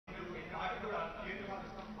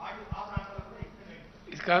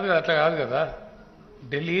ఇది కాదు కదా, అట్లా కాదు కదా.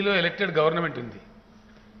 ఢిల్లీలో ఎలక్టెడ్ గవర్నమెంట్ ఉంది.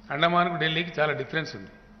 అండమాన్కు ఢిల్లీకి చాలా డిఫరెన్స్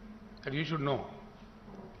ఉంది. That you should know.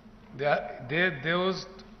 those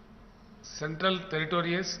central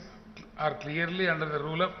territories are clearly under the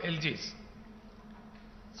rule of LGs,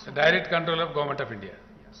 the direct control of Government of India.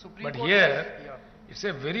 But here, it's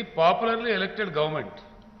a very popularly elected government.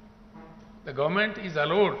 The government is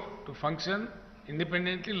allowed to function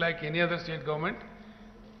independently like any other state government.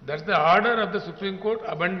 That's the order of the Supreme Court,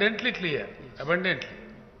 abundantly clear. Abundantly.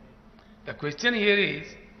 The question here is,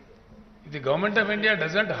 if the Government of India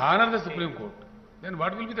doesn't honor the Supreme Court, then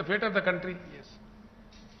what will be the fate of the country? Yes.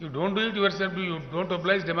 You don't do it yourself, you don't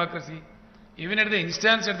oblige democracy. Even at the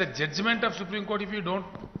instance, at the judgment of Supreme Court, if you don't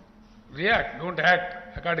react, don't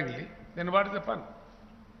act accordingly, then what is the fun?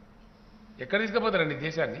 ఎక్కడ తీసుకుపోతారండి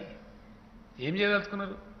దేశాన్ని? ఏం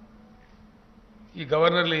చేయదలుచుకున్నారు? ఈ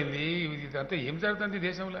గవర్నర్లు ఏంది, ఇదంతా ఏం జరుగుతుంది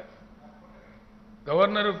దేశంలో?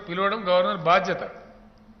 గవర్నర్ పిలవడం గవర్నర్ బాధ్యత.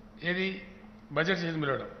 ఏది? బడ్జెట్ చేసి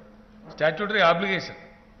పిలవడం స్టాట్యూటరీ ఆబ్లిగేషన్.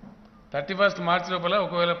 31st March లోపల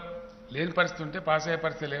ఒకవేళ లేని పరిస్థితి ఉంటే, పాస్ అయ్యే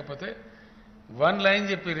పరిస్థితి లేకపోతే 1 లైన్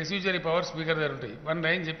చెప్పి, రెస్యూజరీ పవర్ స్పీకర్ దగ్గర ఉంటాయి, 1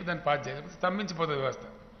 లైన్ చెప్పి దాన్ని పాస్ చేయకపోతే స్తంభించిపోతుంది వ్యవస్థ.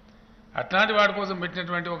 అట్లాంటి వాడి కోసం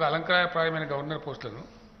పెట్టినటువంటి ఒక అలంకారప్రాయమైన గవర్నర్ పోస్టులను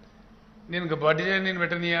నేను బడ్జెట్ నేను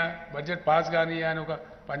పెట్టనియా, బడ్జెట్ పాస్ కానియా అని ఒక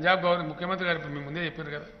పంజాబ్ గవర్నర్ ముఖ్యమంత్రి గారు మేము ముందే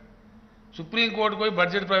చెప్పారు కదా. సుప్రీంకోర్టుకు పోయి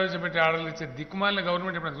బడ్జెట్ ప్రవేశపెట్టి ఆర్డర్లు ఇచ్చే దిక్కుమాలిన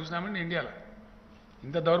గవర్నమెంట్ ఎప్పుడైనా చూసినామండి ఇండియాలో?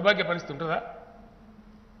 ఇంత దౌర్భాగ్య పరిస్థితి ఉంటుందా?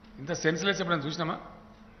 ఇంత సెన్స్లెస్ ఎప్పుడైనా చూసినామా?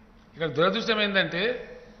 ఇక్కడ దురదృష్టం ఏంటంటే,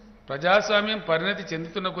 ప్రజాస్వామ్యం పరిణతి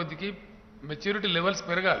చెందుతున్న కొద్దికి మెచ్యూరిటీ లెవెల్స్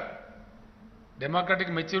పెరగాలి.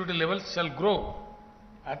 Democratic maturity levels shall grow.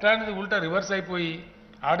 అట్లాంటిది ఉల్టా రివర్స్ అయిపోయి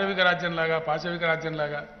ఆటవిక రాజ్యంలాగా, పాశవిక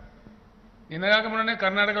రాజ్యంలాగా. నిన్నగాక మొన్ననే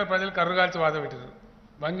కర్ణాటకలో ప్రజలు కర్రుగాల్చి వాద పెట్టారు.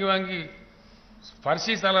 వంగి వంగి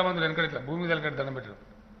ఫర్షీ స్థలమందులు వెనకడ ఇట్లా భూమి మీద వెనకడ దండం పెట్టారు.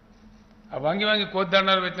 ఆ వంగి వంగి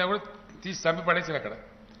కోద్దండాలు పెట్టినా కూడా తీసి చంపి పడేసారు అక్కడ.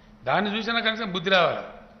 దాన్ని చూసినా కనీసం బుద్ధి రావాలి.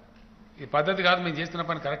 ఈ పద్ధతి కాదు, మేము చేస్తున్న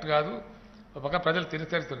పని కరెక్ట్ కాదు, ఒక పక్క ప్రజలు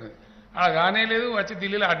తిరస్కరిస్తున్నది. అలా కానే లేదు, వచ్చి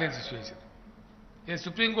ఢిల్లీలో ఆర్డినెన్స్ ఇష్యూ చేశారు. ఇది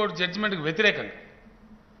సుప్రీంకోర్టు జడ్జిమెంట్కి వ్యతిరేకంగా.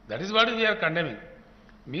 That is what we are condemning.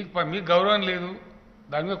 మీకు గౌరవం లేదు,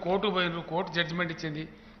 దాని మీద కోర్టు పోయినారు, కోర్టు జడ్జిమెంట్ ఇచ్చింది,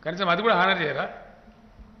 కనీసం అది కూడా హానర్ చేయరా?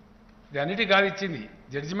 ఇది అన్నిటికీ కాదు ఇచ్చింది,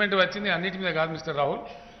 జడ్జిమెంట్ వచ్చింది అన్నిటి మీద కాదు మిస్టర్ రాహుల్.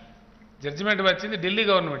 జడ్జిమెంట్ వచ్చింది ఢిల్లీ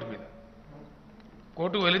గవర్నమెంట్ మీద.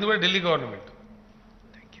 కోర్టుకు వెళ్ళింది కూడా Delhi government.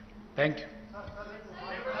 Thank you. Thank you.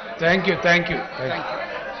 Thank you. Thank you. Thank you.